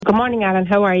Good morning, Alan.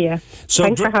 How are you?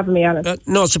 Thanks for having me, Alan.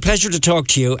 No, it's a pleasure to talk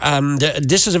to you.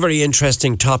 This is a very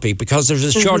interesting topic because there's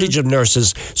a shortage of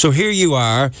nurses. So here you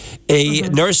are, a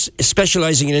nurse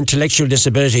specialising in intellectual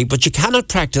disability, but you cannot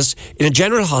practice in a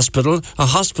general hospital, a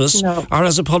hospice, or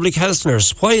as a public health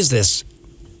nurse. Why is this?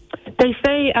 They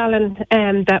say, Alan,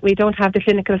 that we don't have the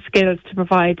clinical skills to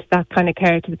provide that kind of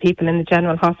care to the people in the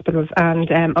general hospitals and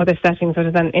other settings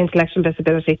other than intellectual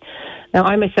disability. Now,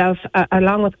 I myself,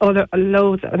 along with other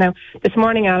loads. Now, this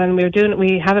morning, Alan,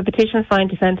 we have a petition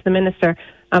signed to send to the Minister,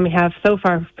 and we have so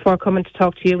far, before coming to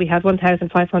talk to you, we had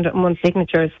 1,501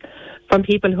 signatures from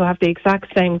people who have the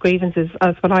exact same grievances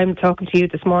as what I'm talking to you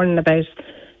this morning about,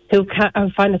 who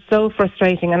find it so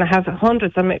frustrating. And I have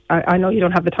hundreds, I know you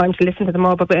don't have the time to listen to them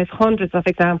all, but there's hundreds of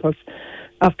examples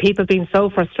of people being so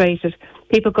frustrated,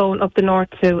 people going up the north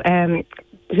to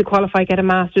qualify, get a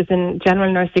master's in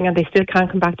general nursing, and they still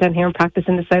can't come back down here and practice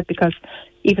in the south because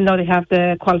even though they have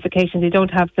the qualifications, they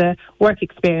don't have the work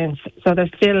experience. So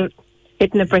they're still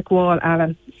hitting a brick wall,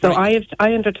 Alan. So right.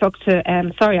 I undertook to...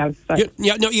 sorry, Alan. Sorry.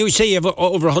 You say you have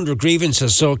over 100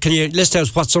 grievances, so can you list out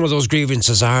what some of those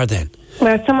grievances are then?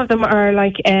 Well, some of them are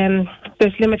like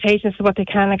there's limitations to what they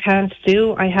can and can't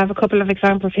do. I have a couple of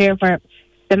examples here where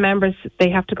the members, they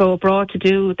have to go abroad to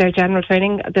do their general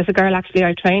training. There's a girl actually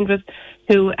I trained with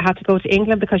who had to go to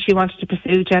England because she wanted to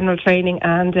pursue general training,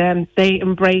 and they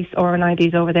embrace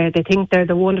RNIDs over there. They think they're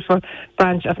the wonderful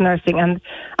branch of nursing, and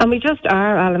we just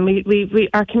are, Alan. We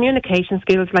our communication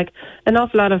skills, like an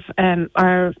awful lot of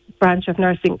our branch of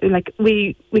nursing, like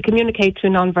we communicate through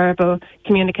non-verbal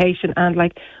communication, and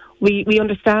like we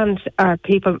understand our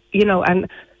people, you know, and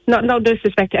no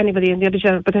disrespect to anybody in the other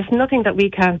general, but there's nothing that we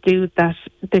can't do that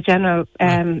the general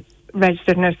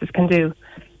registered nurses can do.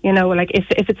 You know, like if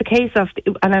it's a case of,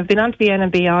 and I've been onto the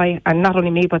NMBI, and not only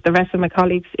me, but the rest of my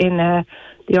colleagues in the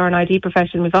RNID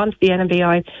profession, we've on to the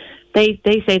NMBI.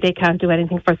 They say they can't do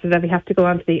anything for us, so that we have to go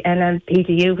on to the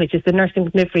NMPDU, which is the Nursing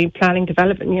Delivery Planning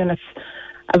Development Units.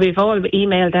 We've all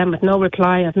emailed them with no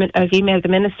reply. I've emailed the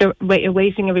Minister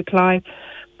awaiting a reply.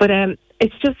 But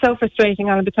it's just so frustrating,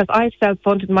 Alan, because I've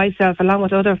self-funded myself, along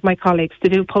with other of my colleagues, to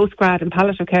do postgrad in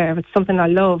palliative care. It's something I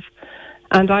love.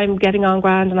 And I'm getting on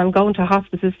grand, and I'm going to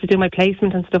hospices to do my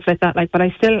placement and stuff like that. But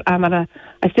I still am I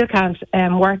still can't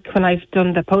work when I've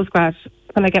done the postgrad.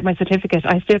 When I get my certificate,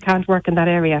 I still can't work in that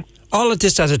area. All of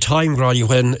this at a time, Gráinne,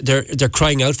 when they're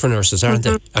crying out for nurses, aren't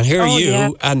they? And here are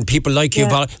you and people like you.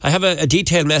 I have a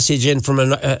detailed message in from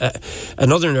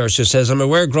another nurse who says, I'm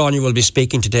aware Gráinne will be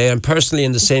speaking today. I'm personally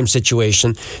in the same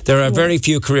situation. There are very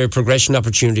few career progression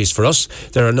opportunities for us.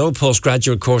 There are no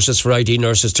postgraduate courses for ID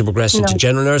nurses to progress into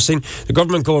general nursing. The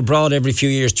government go abroad every few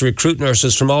years to recruit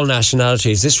nurses from all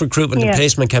nationalities. This recruitment and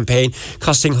placement campaign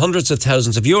costing hundreds of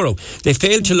thousands of euro. They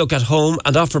fail to look at home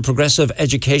and offer progressive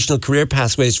educational career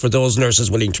pathways for those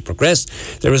nurses willing to progress.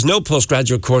 There is no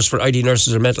postgraduate course for ID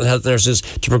nurses or mental health nurses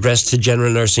to progress to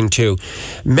general nursing too.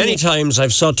 Many times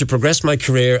I've sought to progress my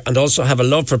career and also have a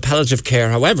love for palliative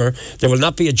care. However, there will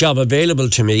not be a job available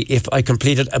to me if I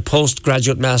completed a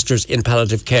postgraduate master's in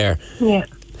palliative care. Yeah.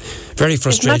 Very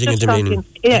frustrating and demeaning.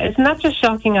 Yeah, it's not just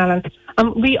shocking, Alan.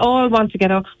 We all want to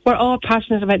get up. We're all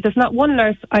passionate about it. There's not one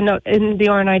nurse I know in the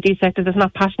RNID sector that's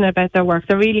not passionate about their work.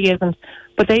 There really isn't.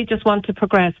 But they just want to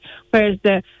progress. Whereas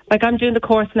I'm doing the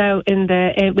course now with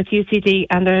UCD,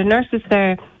 and there are nurses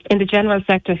there in the general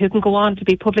sector who can go on to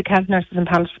be public health nurses in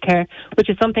palliative care, which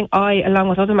is something I, along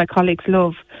with other of my colleagues,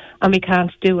 love, and we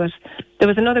can't do it. There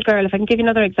was another girl, if I can give you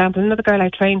another example, another girl I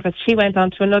trained with, she went on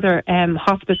to another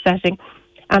hospice setting,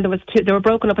 and they were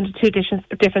broken up into two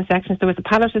different sections. There was a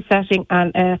palliative setting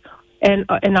and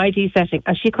an ID setting,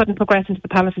 and she couldn't progress into the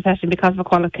palliative setting because of a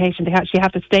qualification. She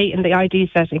had to stay in the ID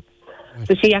setting. Right.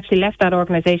 So she actually left that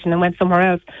organisation and went somewhere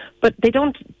else. But they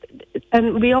don't,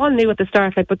 and we all knew at the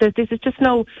start, but this is just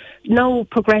no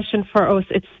progression for us.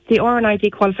 It's the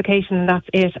RNID qualification, and that's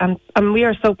it. And we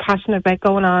are so passionate about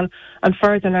going on and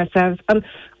furthering ourselves. And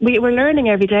we're learning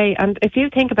every day. And if you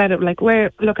think about it, like,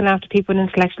 we're looking after people with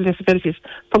intellectual disabilities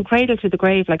from cradle to the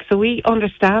grave. Like, so we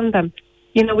understand them.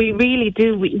 You know, we really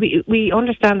do. We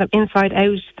understand them inside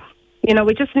out. You know,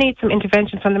 we just need some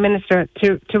intervention from the Minister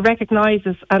to recognise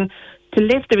us and to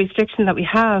lift the restriction that we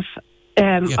have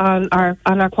on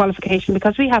our qualification,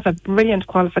 because we have a brilliant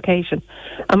qualification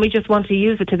and we just want to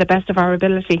use it to the best of our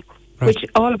ability. Right. Which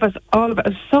all of us are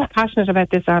so passionate about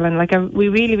this, Alan. Like, we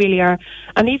really, really are.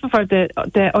 And even for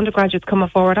the undergraduates coming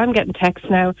forward, I'm getting texts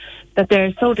now that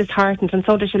they're so disheartened and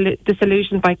so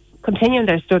disillusioned by continuing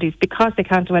their studies because they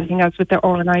can't do anything else with their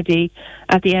RNID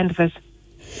at the end of it.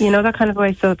 You know, that kind of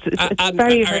way. So it's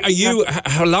very.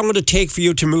 How long would it take for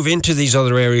you to move into these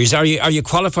other areas? Are you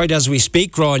qualified as we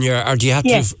speak, Grania, or do you have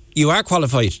to? You are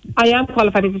qualified. I am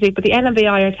qualified as we speak, but the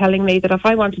NMBI are telling me that if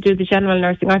I want to do the general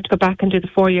nursing, I have to go back and do the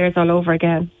 4 years all over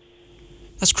again.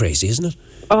 That's crazy, isn't it?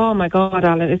 Oh my God,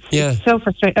 Alan, it's so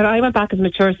frustrating. And I went back as a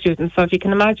mature student, so if you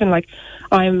can imagine, like,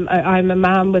 I'm a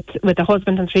mum with a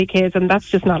husband and 3 kids, and that's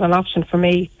just not an option for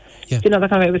me. Yeah. You know, that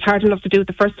kind of way. It was hard enough to do it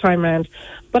the first time round.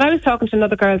 But I was talking to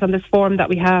another girls on this forum that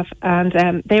we have,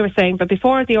 and they were saying that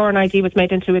before the RNID was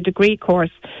made into a degree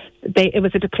course, it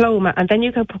was a diploma, and then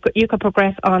you could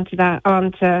progress onto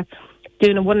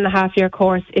doing a 1.5 year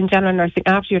course in general nursing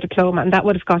after your diploma, and that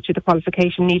would have got you the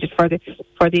qualification needed for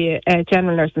the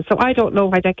general nursing. So I don't know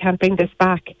why they can't bring this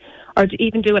back, or to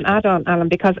even do an add-on, Alan,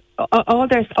 because all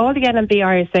the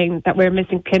NMBI are saying that we're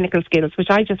missing clinical skills, which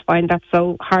I just find that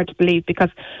so hard to believe, because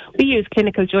we use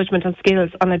clinical judgment and skills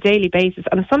on a daily basis,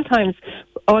 and sometimes,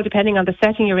 all depending on the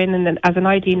setting you're in, and as an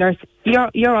ID nurse,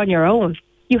 you're on your own.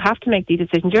 You have to make these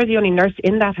decisions. You're the only nurse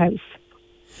in that house,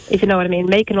 if you know what I mean,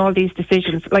 making all these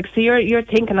decisions. Like, so you're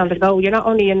thinking on the go. You're not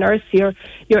only a nurse, you're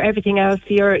everything else.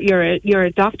 You're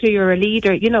a doctor, you're a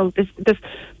leader. You know,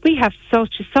 we have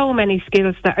so many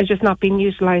skills that are just not being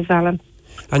utilised, Alan.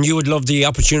 And you would love the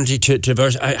opportunity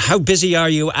to how busy are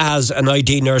you as an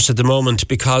ID nurse at the moment?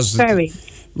 Because very.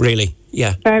 Really?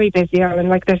 Yeah. Very busy, Alan.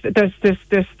 Like, there's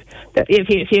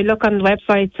if you look on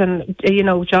websites and, you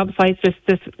know, job sites,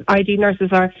 this ID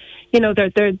nurses are, you know,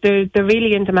 they're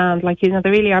really in demand. Like, you know, they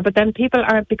really are. But then people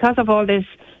are, because of all this,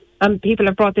 people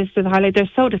have brought this to the highlight, they're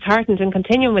so disheartened in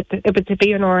continuing to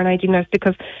be an RNID nurse,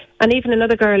 because, and even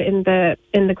another girl in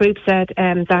the group said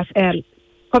that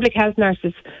public health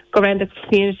nurses go around the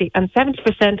community, and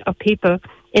 70% of people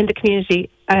in the community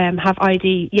have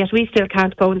ID, yet we still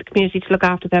can't go in the community to look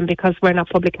after them because we're not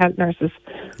public health nurses.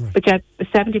 Right. But yet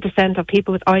 70% of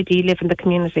people with ID live in the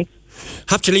community.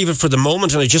 Have to leave it for the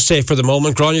moment, and I just say for the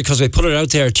moment, Grania, because I put it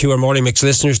out there to our Morning Mix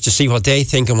listeners to see what they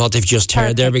think and what they've just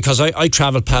heard there, because I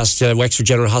travel past Wexford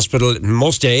General Hospital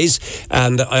most days,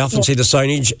 and I often see the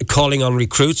signage calling on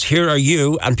recruits. Here are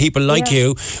you and people like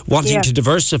you wanting to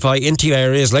diversify into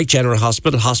areas like General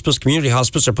Hospital, hospice, community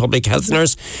hospice, or public health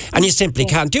nurse, and you simply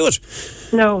can't do it.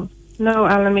 No,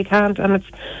 Alan, we can't. And it's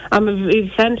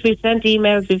we've sent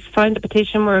emails, we've signed a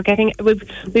petition,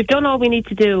 we've done all we need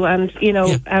to do, and you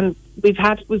know, and we've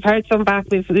heard some back.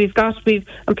 And please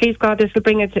God, this will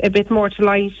bring it a bit more to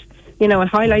light, you know, and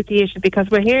highlight the issue, because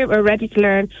we're here, we're ready to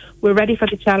learn, we're ready for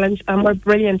the challenge, and we're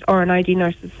brilliant RNID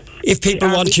nurses. If people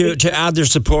want to add their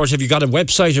support, have you got a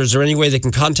website, or is there any way they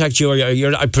can contact you?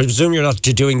 Or I presume you're not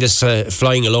doing this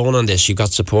flying alone on this. You've got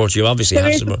support. You obviously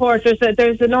have support. There's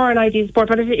an RNID support,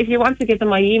 but if you want to give them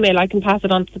my email, I can pass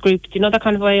it on to the group. Do you know that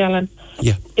kind of way, Alan?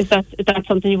 Yeah. Is that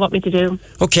something you want me to do?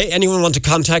 Okay. Anyone want to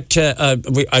contact?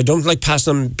 I don't like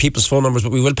passing on people's phone numbers,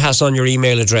 but we will pass on your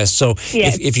email address. So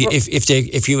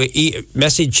if you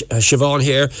message Siobhan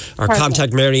here, or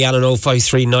contact Mary Ann on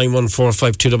 053 914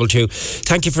 5222.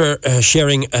 Thank you for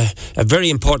sharing a very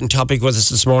important topic with us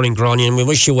this morning, Grania, and we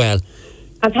wish you well.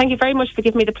 And thank you very much for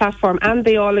giving me the platform, and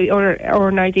all the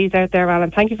RNIDs out there,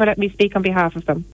 Alan. Thank you for letting me speak on behalf of them.